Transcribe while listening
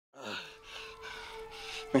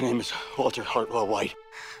My name is Walter Hartwell White.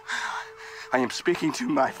 I am speaking to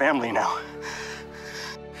my family now.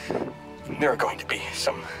 There are going to be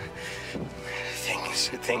some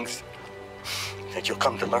things that you'll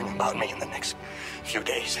come to learn about me in the next few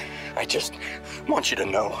days. I just want you to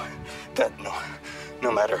know that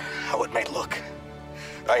no matter how it may look,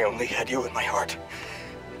 I only had you in my heart.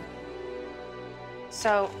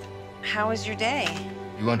 So, how was your day?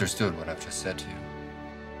 You understood what I've just said to you.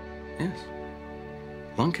 Yes.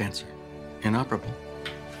 Lung cancer. Inoperable.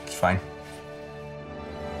 It's fine.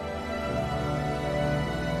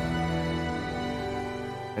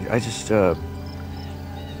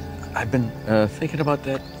 I've been thinking about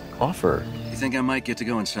that offer. You think I might get to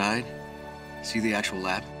go inside? See the actual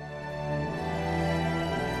lab?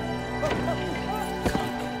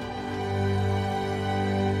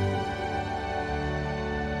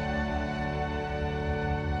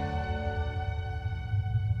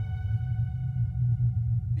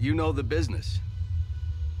 You know the business.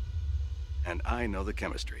 And I know the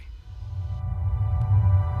chemistry.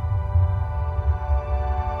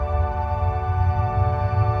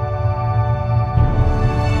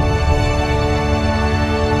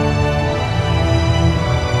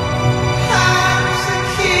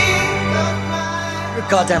 You're a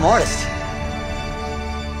goddamn artist.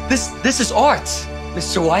 This is art,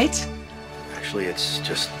 Mr. White. Actually, it's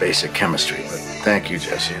just basic chemistry, but thank you,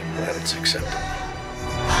 Jesse. I'm glad it's acceptable.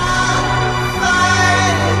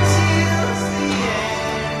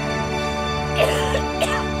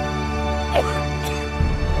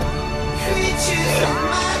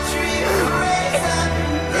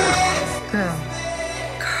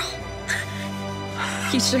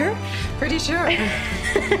 You sure? Pretty sure.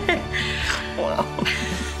 Wow.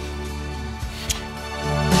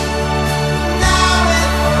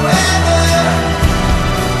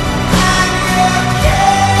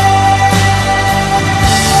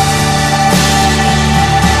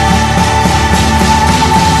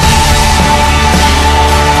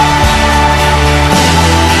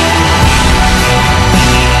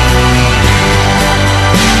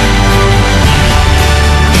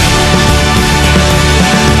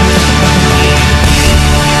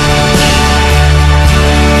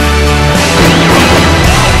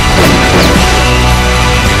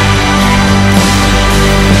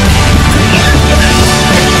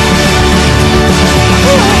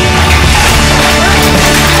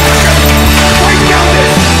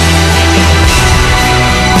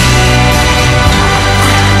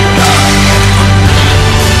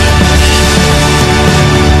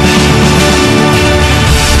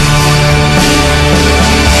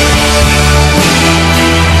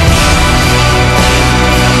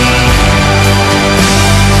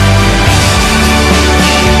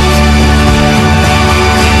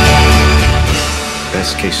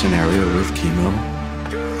 Best case scenario with chemo,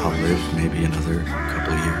 I'll live maybe another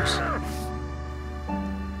couple of years.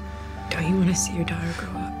 Don't you want to see your daughter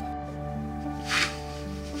grow up?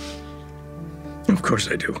 Of course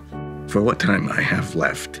I do. For what time I have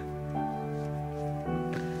left.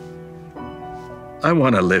 I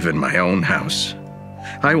want to live in my own house.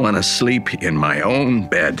 I want to sleep in my own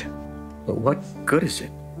bed. But what good is it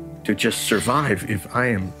to just survive if I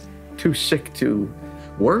am too sick to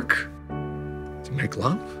work? To make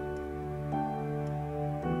love?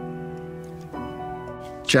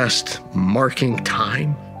 Just marking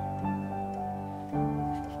time?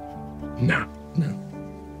 No.